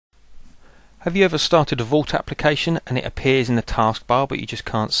Have you ever started a Vault application and it appears in the taskbar but you just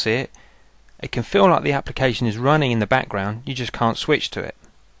can't see it? It can feel like the application is running in the background, you just can't switch to it.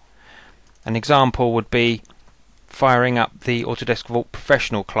 An example would be firing up the Autodesk Vault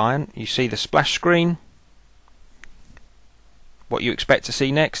Professional client. You see the splash screen. What you expect to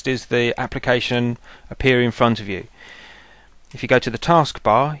see next is the application appear in front of you. If you go to the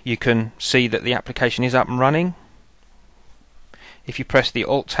taskbar, you can see that the application is up and running. If you press the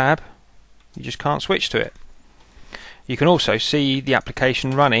Alt tab, you just can't switch to it. You can also see the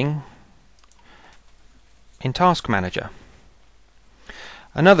application running in Task Manager.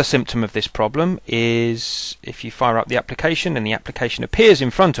 Another symptom of this problem is if you fire up the application and the application appears in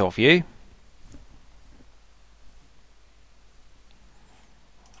front of you,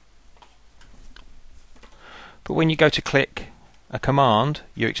 but when you go to click a command,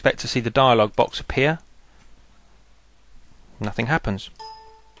 you expect to see the dialog box appear. Nothing happens.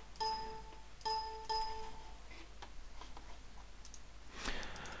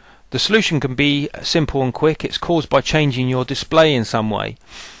 The solution can be simple and quick. It's caused by changing your display in some way.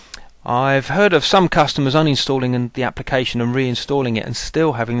 I've heard of some customers uninstalling the application and reinstalling it and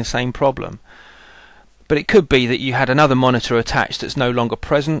still having the same problem. But it could be that you had another monitor attached that's no longer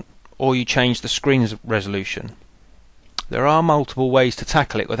present, or you changed the screen's resolution. There are multiple ways to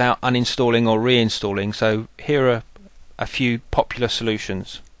tackle it without uninstalling or reinstalling, so here are a few popular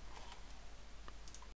solutions.